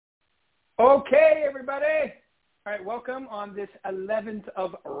Okay, everybody. All right, welcome on this 11th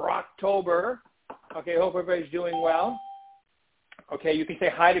of October. Okay, hope everybody's doing well. Okay, you can say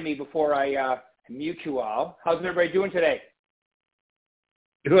hi to me before I mute you all. How's everybody doing today?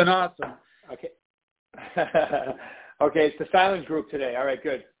 Doing awesome. Okay. Okay, it's the silent group today. All right,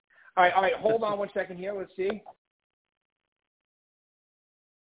 good. All right, hold on one second here. Let's see.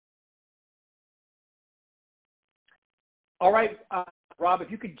 All right, Rob,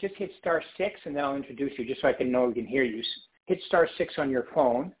 if you could just hit *6, and then I'll introduce you just so I can know we can hear you. Hit *6 on your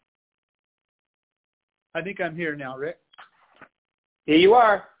phone. I think I'm here now, Rick. Here you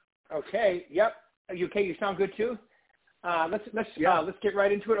are. Okay. Yep. Are you okay? You sound good too. Let's get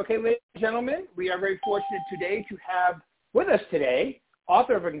right into it. Okay, ladies and gentlemen, we are very fortunate today to have with us today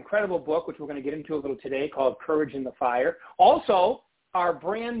author of an incredible book, which we're going to get into a little today, called Courage in the Fire. Also, our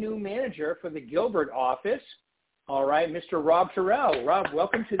brand new manager for the Gilbert office. All right, Mr. Rob Terrell. Rob,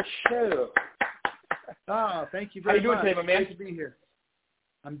 welcome to the show. Thank you very much. How you doing today, my man? Great to be here.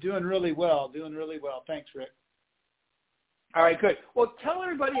 I'm doing really well. Thanks, Rick. All right, good. Well, tell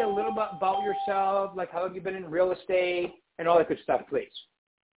everybody a little bit about yourself, like how have you been in real estate and all that good stuff, please.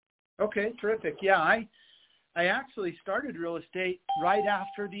 Okay, terrific. Yeah, I actually started real estate right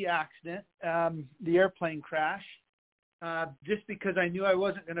after the accident, the airplane crash, just because I knew I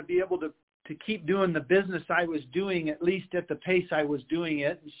wasn't going to be able to keep doing the business I was doing, at least at the pace I was doing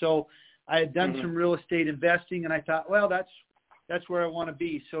it. And so I had done some real estate investing, and I thought, well, that's where I want to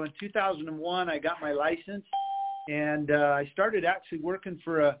be. So in 2001, I got my license, and I started actually working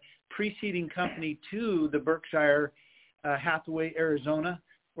for a preceding company to the Berkshire Hathaway, Arizona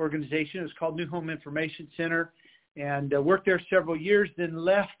organization. It was called New Home Information Center, and worked there several years, then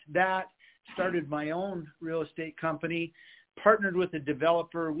left that, started my own real estate company, partnered with a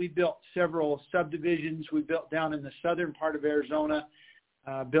developer. We built several subdivisions. We built down in the southern part of Arizona,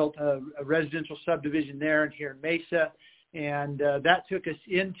 built a residential subdivision there and here in Mesa. And that took us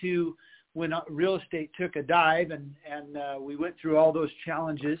into when real estate took a dive, and we went through all those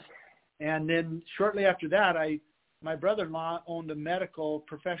challenges. And then shortly after that, my brother-in-law owned a medical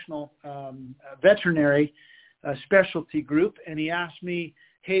professional veterinary specialty group, and he asked me,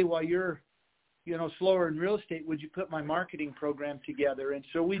 hey, while you're slower in real estate, would you put my marketing program together? And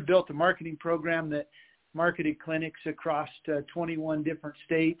so we built a marketing program that marketed clinics across 21 different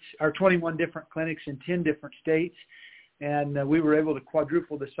states, or 21 different clinics in 10 different states. And we were able to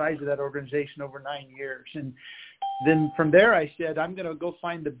quadruple the size of that organization over 9 years. And then from there, I said, I'm going to go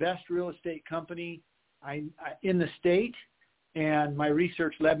find the best real estate company in the state. And my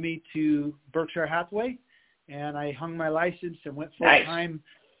research led me to Berkshire Hathaway. And I hung my license and went full-time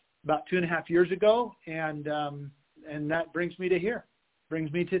about 2.5 years ago. And that brings me to here,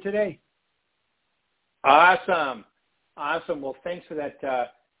 brings me to today. Awesome. Well, thanks for that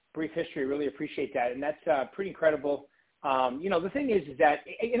brief history. Really appreciate that. And that's pretty incredible. The thing is that,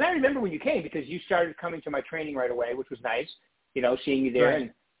 and I remember when you came because you started coming to my training right away, which was nice, seeing you there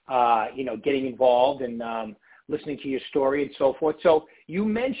and, getting involved and listening to your story and so forth. So you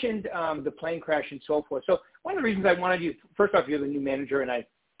mentioned the plane crash and so forth. So one of the reasons I wanted you, first off, you're the new manager, and I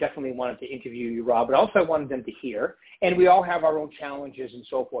definitely wanted to interview you, Rob, but also I wanted them to hear. And we all have our own challenges and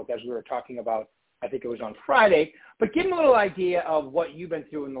so forth, as we were talking about, I think it was on Friday. But give them a little idea of what you've been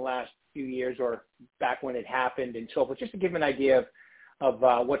through in the last few years or back when it happened and so forth, just to give an idea of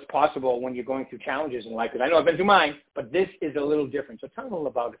what's possible when you're going through challenges in life. Because I know I've been through mine, but this is a little different. So tell them a little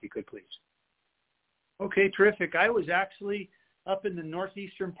about it, if you could, please. Okay, terrific. I was actually up in the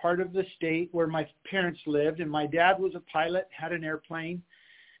northeastern part of the state where my parents lived, and my dad was a pilot, had an airplane,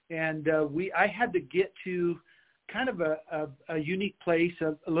 and I had to get to kind of a unique place,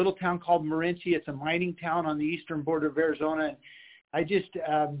 a little town called Morenci. It's a mining town on the eastern border of Arizona. And I just,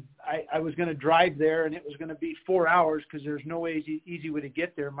 I was going to drive there, and it was going to be 4 hours because there's no easy way to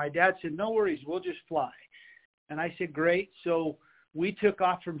get there. My dad said, no worries, we'll just fly. And I said, great. So we took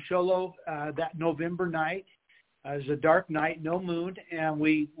off from Sholo that November night. It was a dark night, no moon, and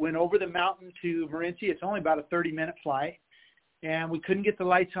we went over the mountain to Morenci. It's only about a 30-minute flight, and we couldn't get the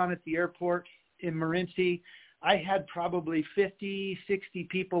lights on at the airport in Morenci. I had probably 50, 60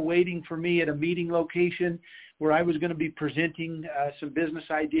 people waiting for me at a meeting location where I was going to be presenting some business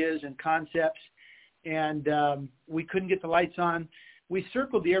ideas and concepts, and we couldn't get the lights on. We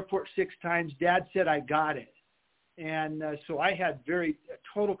circled the airport 6 times. Dad said, I got it. And so I had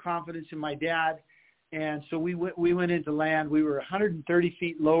total confidence in my dad. And so we went into land. We were 130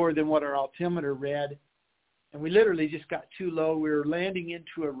 feet lower than what our altimeter read. And we literally just got too low. We were landing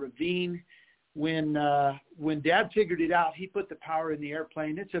into a ravine. When Dad figured it out, he put the power in the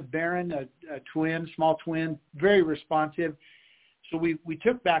airplane. It's a Baron, a twin, small twin, very responsive. So we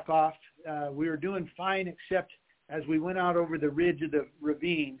took back off We were doing fine, except as we went out over the ridge of the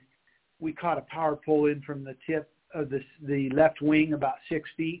ravine, we caught a power pole in from the tip of the left wing about 6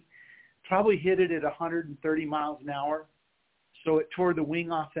 feet. Probably hit it at 130 miles an hour. So it tore the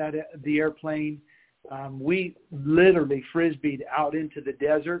wing off the airplane. We literally frisbeed out into the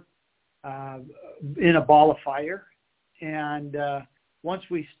desert in a ball of fire. And once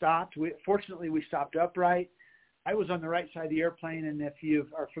we stopped, fortunately we stopped upright. I was on the right side of the airplane, and if you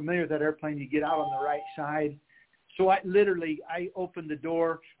are familiar with that airplane, you get out on the right side. So I opened the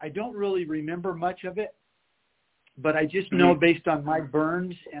door. I don't really remember much of it, but I just know based on my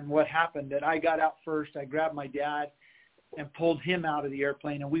burns and what happened that I got out first. I grabbed my dad and pulled him out of the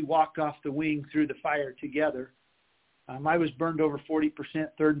airplane, and we walked off the wing through the fire together. I was burned over 40%,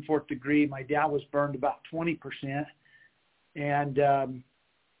 third and fourth degree. My dad was burned about 20%. And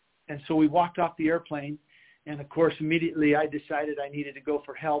so we walked off the airplane, and of course, immediately I decided I needed to go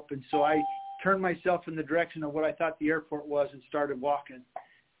for help. And so I turned myself in the direction of what I thought the airport was and started walking.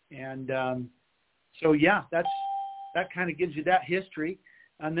 And so, yeah, that kind of gives you that history.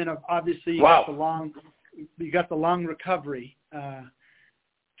 And then obviously you got the long recovery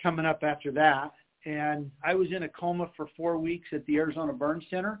coming up after that. And I was in a coma for 4 weeks at the Arizona Burn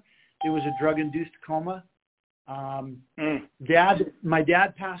Center. It was a drug-induced coma. My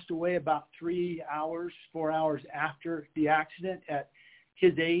dad passed away about 4 hours after the accident. At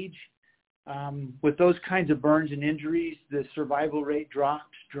his age, with those kinds of burns and injuries, the survival rate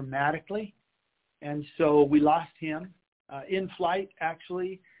drops dramatically. And so we lost him in flight,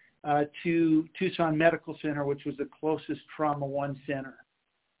 actually, to Tucson Medical Center, which was the closest Trauma One center.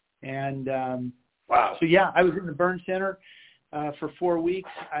 And wow. So, yeah, I was in the burn center for 4 weeks.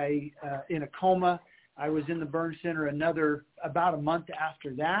 In a coma. I was in the burn center about a month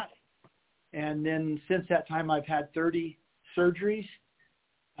after that. And then since that time, I've had 30 surgeries.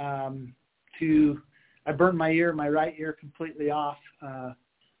 I burned my right ear completely off.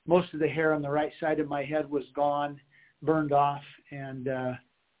 Most of the hair on the right side of my head was gone, burned off, and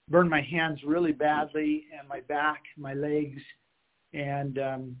burned my hands really badly, and my back, my legs. And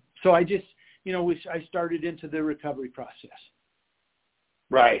so I just, I started into the recovery process.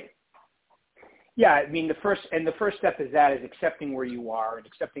 Right. Yeah, I mean, the first step is accepting where you are and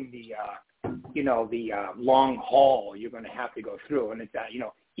accepting the long haul you're going to have to go through. And it's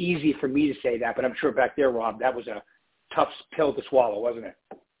easy for me to say that, but I'm sure back there, Rob, that was a tough pill to swallow, wasn't it?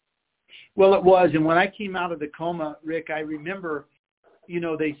 Well, it was. And when I came out of the coma, Rick, I remember,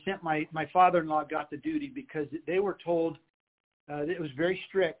 they sent my father-in-law got the duty because they were told it was very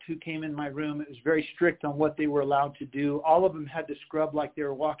strict who came in my room. It was very strict on what they were allowed to do. All of them had to scrub like they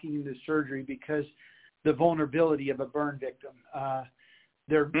were walking into surgery because the vulnerability of a burn victim.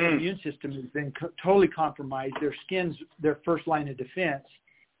 Their immune system has been totally compromised. Their skin's their first line of defense,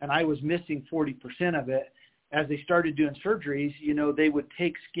 and I was missing 40% of it. As they started doing surgeries, they would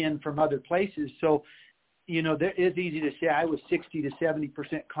take skin from other places. So, it's easy to say I was 60 to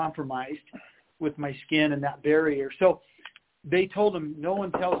 70% compromised with my skin and that barrier. So they told him, no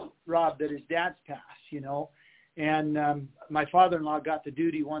one tells Rob that his dad's passed, And my father-in-law got the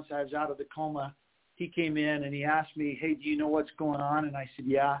duty once I was out of the coma. He came in and he asked me, hey, do you know what's going on? And I said,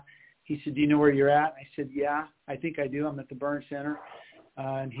 yeah. He said, do you know where you're at? I said, yeah, I think I do. I'm at the burn center.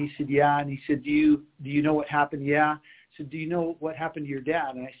 And he said, yeah. And he said, do you know what happened? Yeah. I said, do you know what happened to your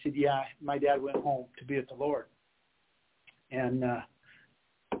dad? And I said, yeah, my dad went home to be with the Lord. And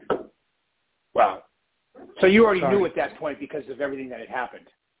wow. So you already knew at that point because of everything that had happened.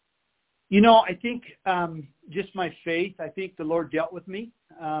 I think just my faith. I think the Lord dealt with me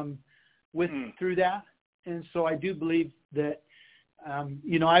through that, and so I do believe that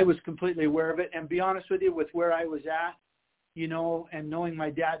I was completely aware of it. And be honest with you, with where I was at, and knowing my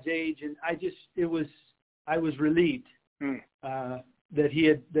dad's age, and I was relieved that he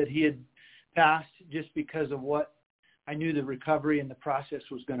had passed, just because of what I knew the recovery and the process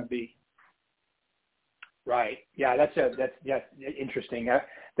was going to be. Right. Yeah, that's interesting.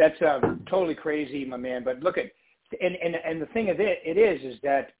 That's totally crazy, my man. But look at, and the thing of it is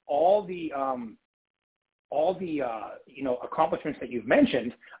that all the accomplishments that you've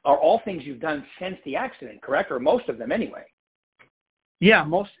mentioned are all things you've done since the accident, correct? Or most of them, anyway. Yeah,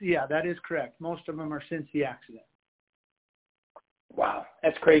 that is correct. Most of them are since the accident. Wow,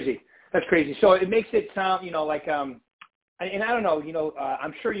 that's crazy. That's crazy. So it makes it sound, like. And I don't know,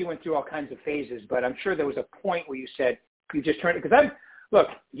 I'm sure you went through all kinds of phases, but I'm sure there was a point where you said you just turned it. Because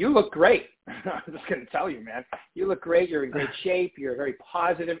you look great. I'm just going to tell you, man. You look great. You're in great shape. You're a very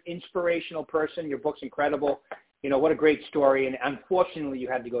positive, inspirational person. Your book's incredible. What a great story. And unfortunately, you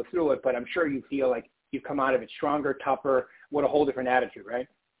had to go through it, but I'm sure you feel like you've come out of it stronger, tougher. What a whole different attitude, right?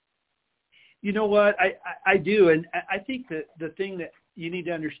 You know what? I do. And I think that the thing that you need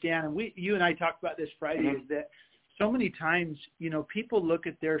to understand, and you and I talked about this Friday, is that so many times, people look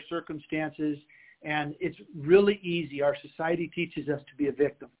at their circumstances, and it's really easy. Our society teaches us to be a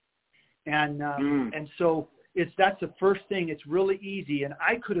victim. And so that's the first thing. It's really easy. And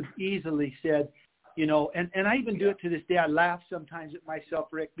I could have easily said, and I even do it to this day. I laugh sometimes at myself,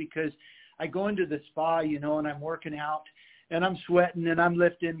 Rick, because I go into the spa, and I'm working out and I'm sweating and I'm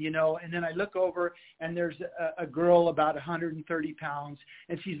lifting, and then I look over and there's a girl about 130 pounds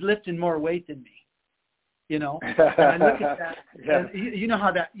and she's lifting more weight than me, and I look at that, and you know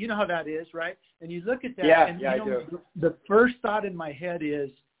how that is, right? And you look at that, and I do. The first thought in my head is,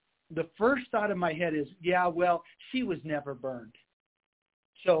 yeah, well, she was never burned.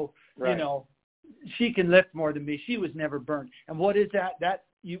 So, right. She can lift more than me. She was never burned. And what is that?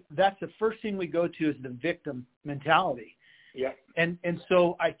 That's the first thing we go to is the victim mentality. Yeah. And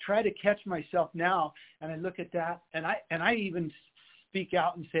so I try to catch myself now, and I look at that, and I even speak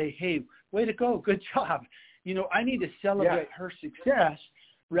out and say, hey, way to go. Good job. I need to celebrate her success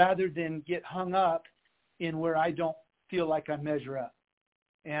rather than get hung up in where I don't feel like I measure up.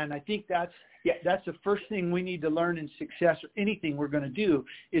 And I think that's the first thing we need to learn in success, or anything we're going to do,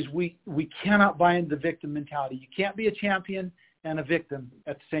 is we cannot buy into the victim mentality. You can't be a champion and a victim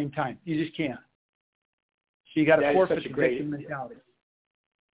at the same time. You just can't. So you got to forfeit the victim mentality.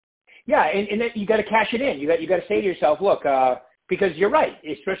 Yeah, and then you got to cash it in. You got to say to yourself, look, because you're right,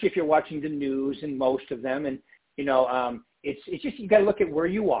 especially if you're watching the news, and most of them, and it's just, you got to look at where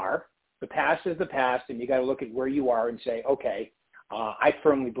you are. The past is the past, and you got to look at where you are and say, okay, I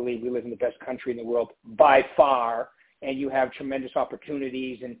firmly believe we live in the best country in the world by far, and you have tremendous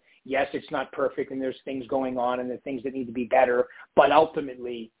opportunities. And yes, it's not perfect, and there's things going on, and there's things that need to be better. But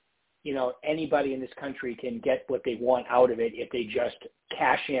ultimately, anybody in this country can get what they want out of it if they just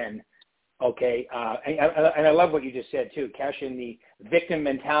cash in. Okay, and I love what you just said too. Cash in the victim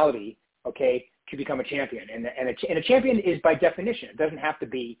mentality. Okay, to become a champion, and a champion is by definition. It doesn't have to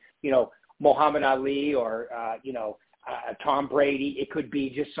be Muhammad Ali or Tom Brady. It could be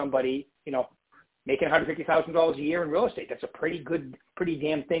just somebody, making $150,000 a year in real estate. That's a pretty good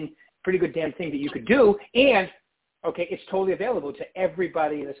damn thing that you could do. And okay, it's totally available to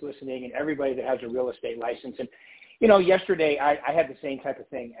everybody that's listening and everybody that has a real estate license. And yesterday I had the same type of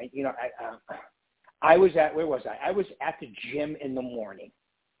thing. I was at, where was I? I was at the gym in the morning.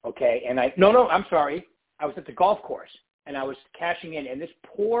 Okay, and I was at the golf course, and I was cashing in, and this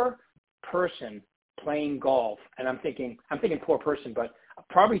poor person playing golf, and I'm thinking poor person, but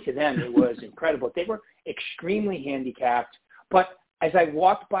probably to them it was incredible. They were extremely handicapped, but as I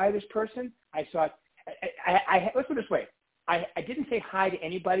walked by this person, I thought, let's put it this way, I didn't say hi to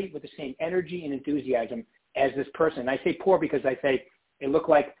anybody with the same energy and enthusiasm as this person. And I say poor because I say it looked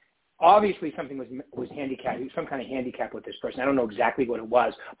like obviously something was handicapped, some kind of handicap with this person. I don't know exactly what it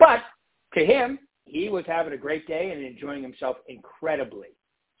was, but to him, he was having a great day and enjoying himself incredibly.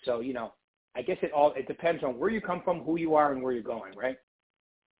 So, I guess it depends on where you come from, who you are, and where you're going, right?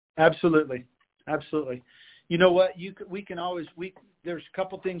 Absolutely. You know what? There's a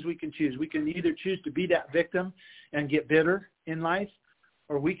couple things we can choose. We can either choose to be that victim and get bitter in life,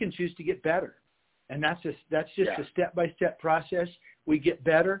 or we can choose to get better. And that's just a step-by-step process. We get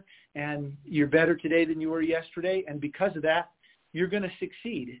better, and you're better today than you were yesterday. And because of that, you're going to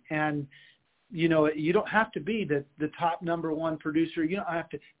succeed. And you don't have to be the top number one producer. You don't have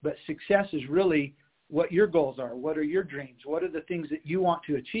to, but success is really what your goals are. What are your dreams? What are the things that you want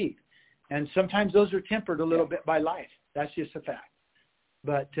to achieve? And sometimes those are tempered a little bit by life. That's just a fact.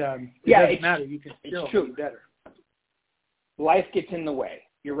 But it doesn't matter. You can still be better. Life gets in the way.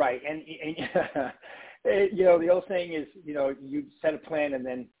 You're right. And the old saying is, you set a plan and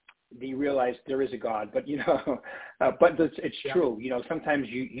then you realize there is a God, but but it's true. Sometimes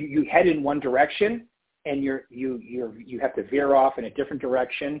you head in one direction and you have to veer off in a different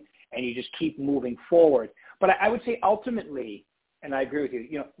direction, and you just keep moving forward. But I would say ultimately, and I agree with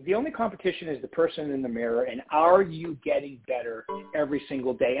you, the only competition is the person in the mirror, and are you getting better every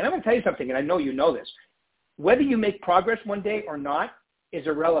single day? And I'm going to tell you something, and I know you know this. Whether you make progress one day or not is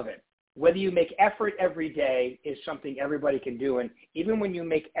irrelevant. Whether you make effort every day is something everybody can do. And even when you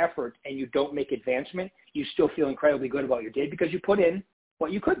make effort and you don't make advancement, you still feel incredibly good about your day because you put in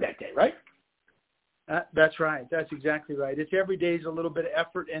what you could that day, right? That's right. That's exactly right. It's every day is a little bit of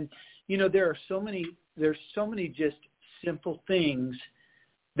effort. And, there's so many just simple things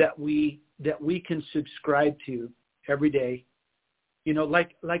that we can subscribe to every day.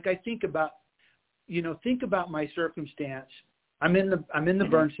 Like I think about my circumstance. I'm in the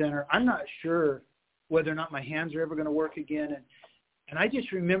burn center. I'm not sure whether or not my hands are ever going to work again. And I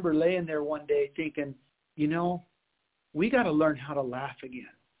just remember laying there one day thinking, we got to learn how to laugh again.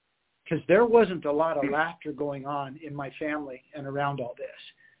 Because there wasn't a lot of laughter going on in my family and around all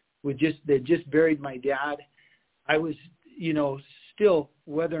this. They just buried my dad. I was, still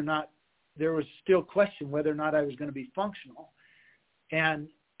whether or not there was still question whether or not I was going to be functional. And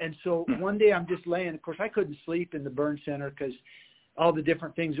so one day I'm just laying, of course I couldn't sleep in the burn center because all the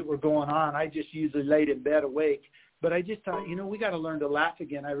different things that were going on. I just usually laid in bed awake, but I just thought, we got to learn to laugh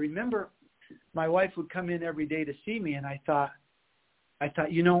again. I remember my wife would come in every day to see me, and I thought,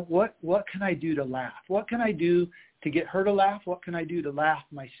 what can I do to laugh? What can I do to get her to laugh? What can I do to laugh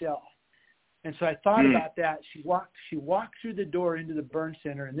myself? And so I thought about that. She walked through the door into the burn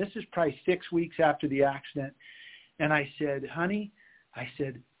center, and this is probably 6 weeks after the accident. And I said, honey,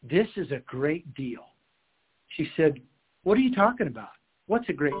 this is a great deal. She said, what are you talking about? What's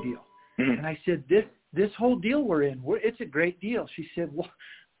a great deal? And I said, this whole deal we're in, it's a great deal. She said, well,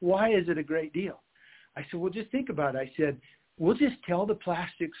 why is it a great deal? I said, well, just think about it. I said, we'll just tell the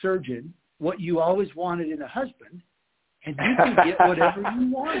plastic surgeon what you always wanted in a husband, and you can get whatever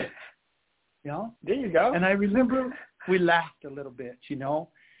you wanted. There you go. And I remember we laughed a little bit,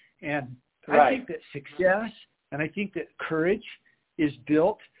 and right. I think that success and I think that courage is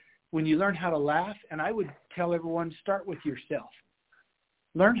built when you learn how to laugh. And I would tell everyone, start with yourself.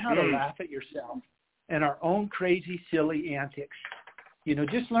 Learn how to laugh at yourself and our own crazy, silly antics.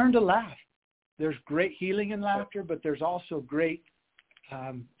 Just learn to laugh. There's great healing in laughter, but there's also great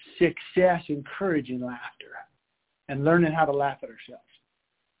success and courage in laughter and learning how to laugh at ourselves.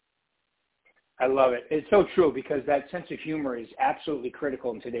 I love it. It's so true because that sense of humor is absolutely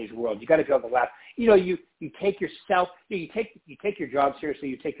critical in today's world. You got to be able to laugh. You take yourself, you take your job seriously,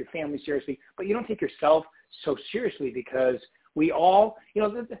 you take your family seriously, but you don't take yourself so seriously because we all,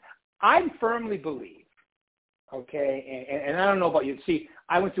 I firmly believe, okay, and I don't know about you. See,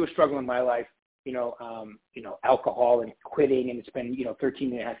 I went through a struggle in my life, alcohol and quitting, and it's been,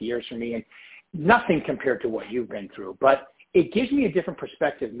 13 and a half years for me, and nothing compared to what you've been through. But it gives me a different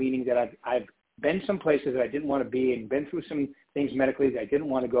perspective, meaning that I've been some places that I didn't want to be and been through some things medically that I didn't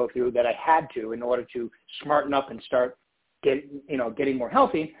want to go through that I had to in order to smarten up and start getting more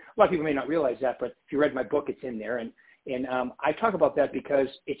healthy. A lot of people may not realize that, but if you read my book, it's in there. And I talk about that because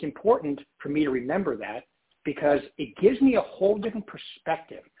it's important for me to remember that because it gives me a whole different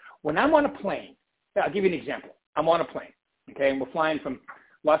perspective. When I'm on a plane, I'll give you an example. I'm on a plane, okay, and we're flying from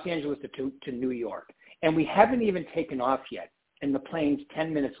Los Angeles to New York, and we haven't even taken off yet. And the plane's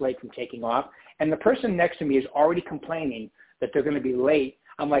 10 minutes late from taking off, and the person next to me is already complaining that they're going to be late.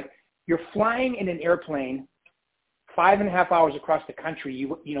 I'm like, you're flying in an airplane 5.5 hours across the country.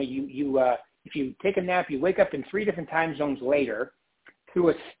 If you take a nap, you wake up in 3 different time zones later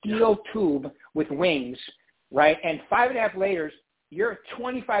through a steel tube with wings, right? And 5.5 later, you're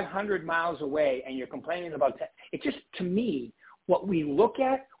 2,500 miles away, and you're complaining about that. It's just, to me, what we look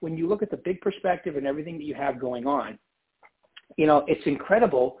at when you look at the big perspective and everything that you have going on, it's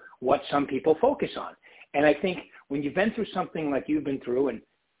incredible what some people focus on. And I think when you've been through something like you've been through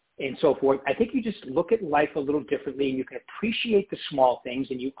and so forth, I think you just look at life a little differently and you can appreciate the small things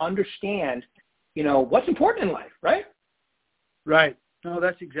and you understand, what's important in life, right? Right. No,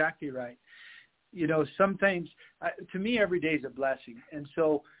 that's exactly right. Sometimes, to me, every day is a blessing. And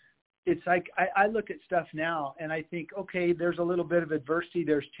so it's like I look at stuff now and I think, okay, there's a little bit of adversity,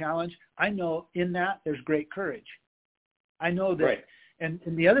 there's challenge. I know in that there's great courage. I know that, right. And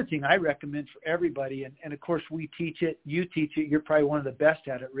the other thing I recommend for everybody, and of course we teach it, you teach it, you're probably one of the best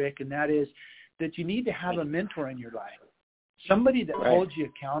at it, Rick, and that is that you need to have a mentor in your life, somebody that right. holds you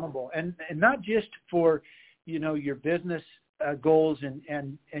accountable, and not just for, your business goals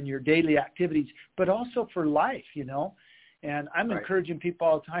and your daily activities, but also for life, And I'm right. encouraging people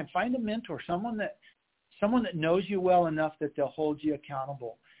all the time, find a mentor, someone that knows you well enough that they'll hold you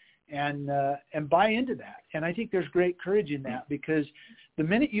accountable. And buy into that. And I think there's great courage in that because the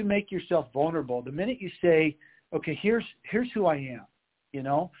minute you make yourself vulnerable, the minute you say, okay, here's who I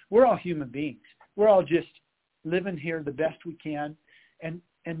am, we're all human beings. We're all just living here the best we can. And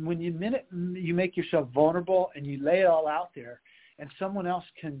when you make yourself vulnerable and you lay it all out there and someone else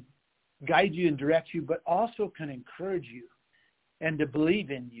can guide you and direct you, but also can encourage you and to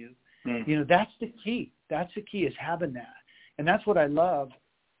believe in you, that's the key. That's the key is having that. And that's what I love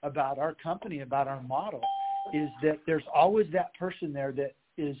about our company, about our model, is that there's always that person there that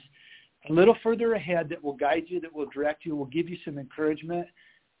is a little further ahead that will guide you, that will direct you, will give you some encouragement.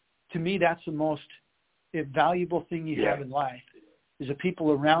 To me, that's the most valuable thing you have in life is the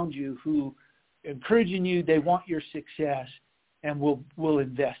people around you who encouraging you, they want your success and will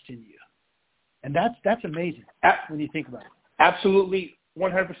invest in you. And that's amazing when you think about it. Absolutely,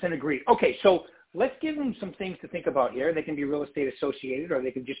 100% agree. Okay, so let's give them some things to think about here. They can be real estate associated, or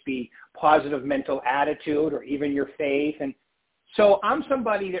they can just be positive mental attitude, or even your faith. And so I'm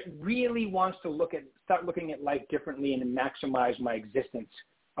somebody that really wants to start looking at life differently and maximize my existence.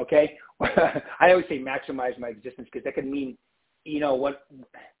 Okay, I always say maximize my existence because that could mean,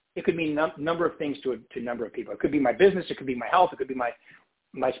 it could mean number of things to a number of people. It could be my business, it could be my health, it could be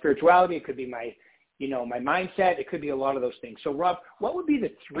my spirituality, it could be my my mindset. It could be a lot of those things. So Rob, what would be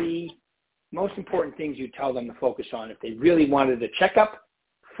the 3 most important things you tell them to focus on if they really wanted to check up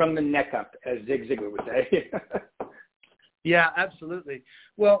from the neck up, as Zig Ziglar would say? Yeah, absolutely.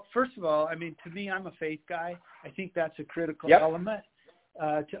 Well, first of all, I mean, to me, I'm a faith guy. I think that's a critical element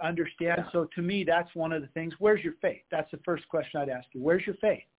to understand. Yeah. So to me, that's one of the things. Where's your faith? That's the first question I'd ask you. Where's your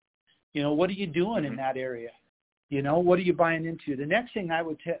faith? What are you doing in that area? What are you buying into? The next thing I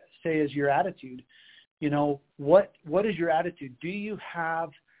would say is your attitude. What is your attitude? Do you have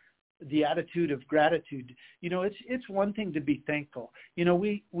the attitude of gratitude? It's one thing to be thankful.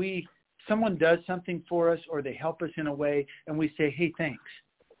 Someone does something for us, or they help us in a way, and we say, hey, thanks.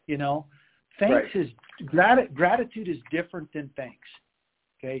 Thanks is gratitude is different than thanks.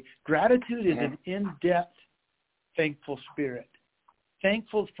 Okay. Gratitude is an in-depth, thankful spirit.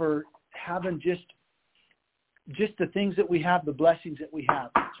 Thankful for having just the things that we have, the blessings that we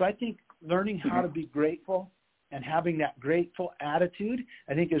have. So I think learning how to be grateful and having that grateful attitude,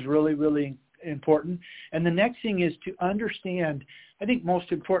 I think is really, really important. And the next thing is to understand, I think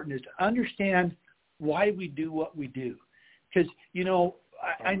most important is to understand why we do what we do. Because,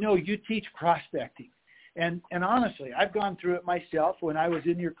 I know you teach prospecting. And honestly, I've gone through it myself when I was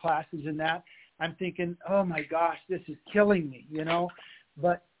in your classes and that. I'm thinking, oh my gosh, this is killing me,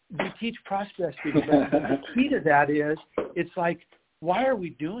 But we teach prospecting. But the key to that is, it's like, why are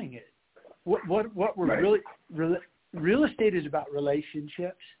we doing it? What we're real estate is about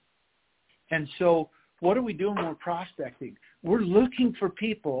relationships. And so what are we doing when we're prospecting? We're looking for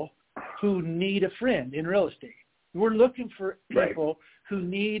people who need a friend in real estate. We're looking for people who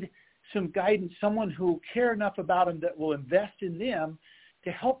need some guidance, someone who care enough about them that will invest in them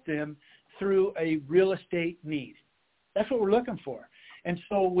to help them through a real estate need. That's what we're looking for. And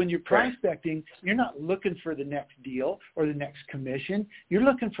so when you're prospecting, you're not looking for the next deal or the next commission. You're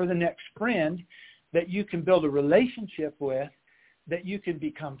looking for the next friend that you can build a relationship with, that you can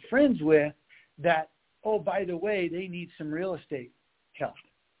become friends with, that, oh, by the way, they need some real estate help.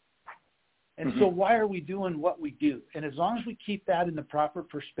 And so why are we doing what we do? And as long as we keep that in the proper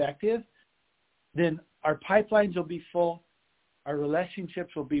perspective, then our pipelines will be full, our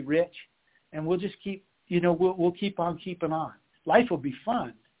relationships will be rich, and we'll just keep, we'll keep on keeping on. Life will be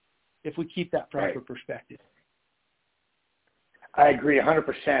fun if we keep that proper perspective. I agree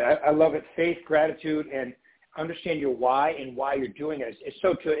 100%. I love it. Faith, gratitude, and understand your why and why you're doing it. It's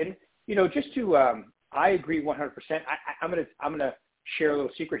so true. And, just to, I agree 100%. I'm going to share a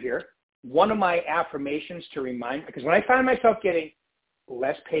little secret here. One of my affirmations to remind, because when I find myself getting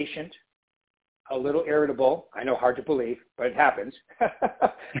less patient, a little irritable, I know, hard to believe, but it happens.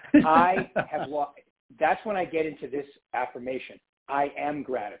 That's when I get into this affirmation. I am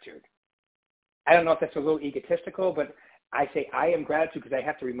gratitude. I don't know if that's a little egotistical, but I say I am gratitude because I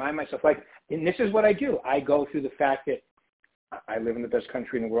have to remind myself, and this is what I do. I go through the fact that I live in the best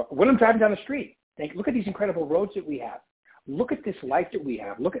country in the world. When I'm driving down the street, look at these incredible roads that we have. Look at this life that we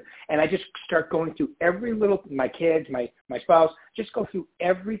have. And I just start going through my kids, my spouse, just go through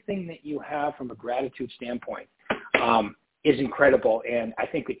everything that you have from a gratitude standpoint is incredible. And I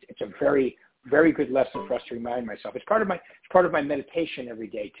think it's a very, very good lesson for us to remind myself. It's part of my meditation every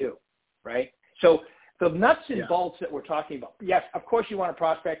day too, right? So the nuts and bolts that we're talking about. Yes, of course you want to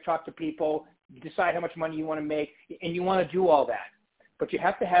prospect, talk to people, decide how much money you want to make, and you want to do all that. But you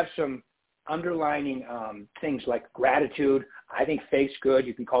have to have some underlining things like gratitude. I think faith's good.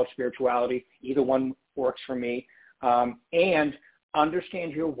 You can call it spirituality. Either one works for me. And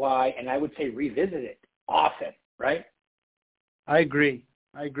understand your why, and I would say revisit it often, right? I agree.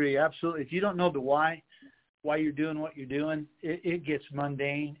 Absolutely. If you don't know the why you're doing what you're doing, it gets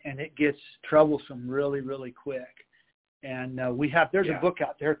mundane and it gets troublesome really, really quick. And there's a book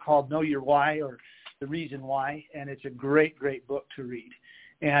out there called Know Your Why, or The Reason Why, and it's a great, great book to read.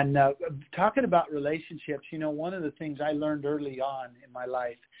 And talking about relationships, one of the things I learned early on in my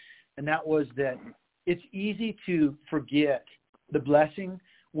life, and that was that it's easy to forget the blessing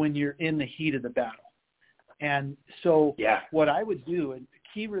when you're in the heat of the battle. And so what I would do, and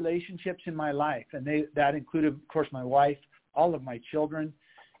key relationships in my life, and that included, of course, my wife, all of my children,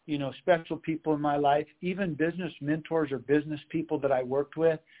 special people in my life, even business mentors or business people that I worked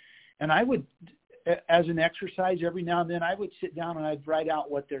with. And I would as an exercise, every now and then I would sit down and I'd write out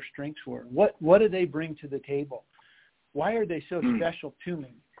what their strengths were. What do they bring to the table? Why are they so special to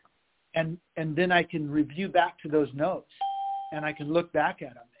me? And then I can review back to those notes and I can look back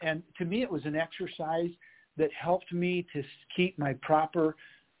at them. And to me, it was an exercise that helped me to keep my proper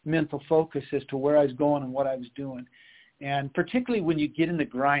mental focus as to where I was going and what I was doing. And particularly when you get in the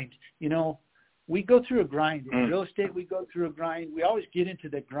grind, you know, we go through a grind. In real estate, we go through a grind. We always get into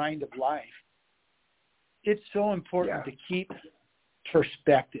the grind of life. It's so important to keep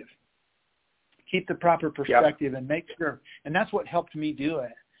perspective, keep the proper perspective and make sure. And that's what helped me do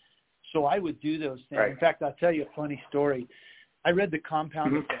it. So I would do those things. Right. In fact, I'll tell you a funny story. I read The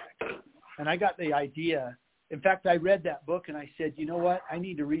Compound Effect, and I got the idea. In fact, I read that book, and I said, you know what? I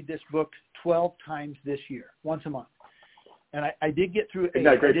need to read this book 12 times this year, once a month. And I did get through 8. Isn't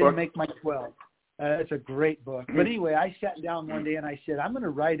that a great I didn't book? make my 12. It's a great book. But anyway, I sat down one day, and I said, I'm going to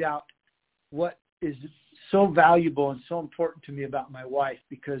write out what is so valuable and so important to me about my wife,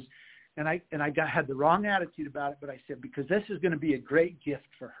 because and I had the wrong attitude about it, but I said, because this is going to be a great gift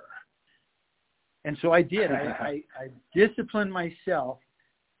for her. And so I did. I disciplined myself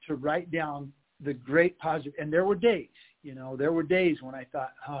to write down the great positive. And there were days when I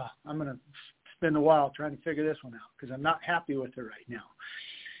thought, I'm going to spend a while trying to figure this one out because I'm not happy with her right now.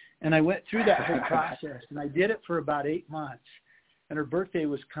 And I went through that whole process, and I did it for about 8 months. And her birthday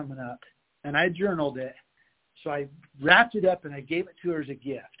was coming up, and I journaled it. So I wrapped it up, and I gave it to her as a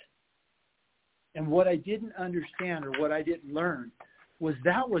gift. And what I didn't understand, or what I didn't learn, was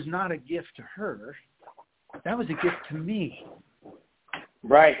that was not a gift to her. That was a gift to me.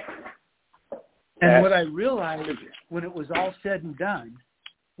 Right. And what I realized when it was all said and done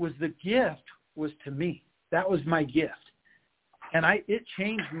was the gift was to me. That was my gift. And it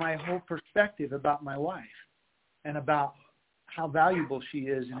changed my whole perspective about my wife and about how valuable she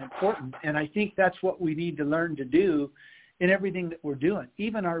is and important. And I think that's what we need to learn to do in everything that we're doing.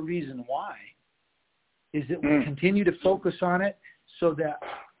 Even our reason why is that we continue to focus on it, so that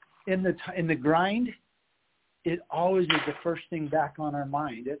in the grind, it always is the first thing back on our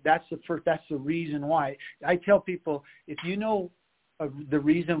mind. That's the reason why. I tell people, if you know the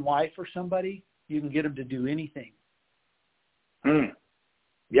reason why for somebody, you can get them to do anything.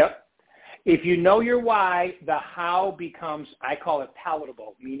 Yep. If you know your why, the how becomes, I call it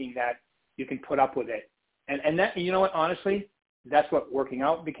palatable, meaning that you can put up with it. And that, you know what, honestly, that's what working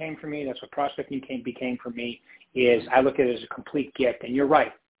out became for me. That's what prospecting became for me, is I look at it as a complete gift. And you're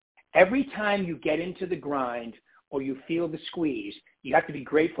right. Every time you get into the grind or you feel the squeeze, you have to be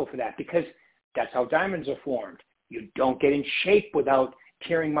grateful for that, because that's how diamonds are formed. You don't get in shape without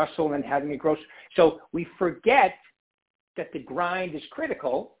tearing muscle and having it grow. So we forget that the grind is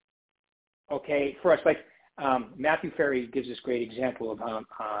critical, okay, for us. Like Matthew Ferry gives this great example of,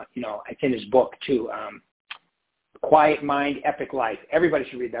 it's in his book too, Quiet Mind, Epic Life. Everybody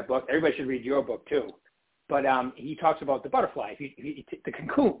should read that book. Everybody should read your book too. But he talks about the butterfly. The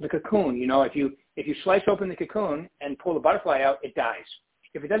cocoon. You know, if you slice open the cocoon and pull the butterfly out, it dies.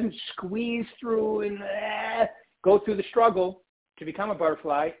 If it doesn't squeeze through and go through the struggle to become a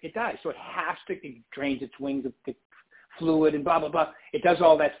butterfly, it dies. So it drains its wings of the fluid and blah, blah, blah. It does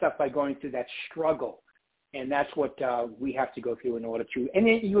all that stuff by going through that struggle. And that's what we have to go through in order to, and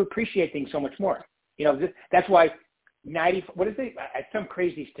then you appreciate things so much more. You know, that's why some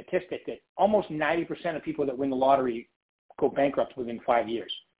crazy statistic that almost 90% of people that win the lottery go bankrupt within 5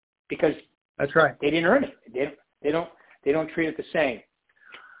 years, because that's right. They didn't earn it. They don't treat it the same.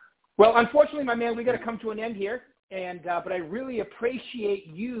 Well, unfortunately, my man, we got to come to an end here. And but I really appreciate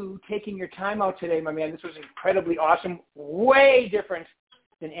you taking your time out today, my man. This was incredibly awesome, way different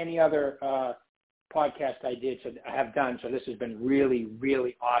than any other podcast I have done. So this has been really,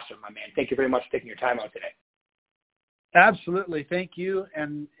 really awesome, my man. Thank you very much for taking your time out today. Absolutely. Thank you.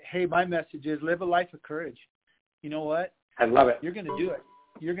 And hey, my message is live a life of courage. You know what? I love it. You're going to do it.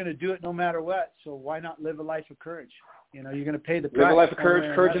 You're going to do it no matter what. So why not live a life of courage? You know, you're going to pay the price. Live a Life of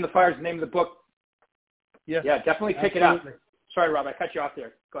Courage. Courage in the Fire is the name of the book. Yes. Yeah, definitely pick it up. Sorry, Rob, I cut you off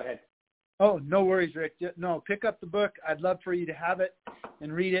there. Go ahead. Oh, no worries, Rick. No, pick up the book. I'd love for you to have it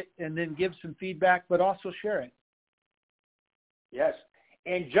and read it and then give some feedback, but also share it. Yes.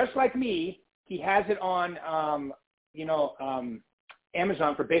 And just like me, he has it on,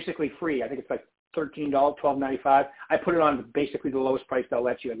 Amazon for basically free. I think it's like $13, $12.95. I put it on basically the lowest price they'll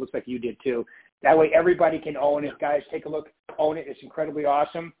let you. It looks like you did too. That way everybody can own it. Guys, take a look. Own it. It's incredibly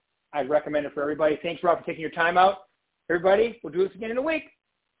awesome. I'd recommend it for everybody. Thanks, Rob, for taking your time out. Everybody, we'll do this again in a week.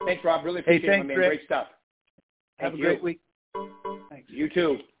 Thanks, Rob. Really appreciate it, my man. Rick. Great stuff. Have a great week. Thanks. You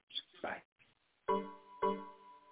too.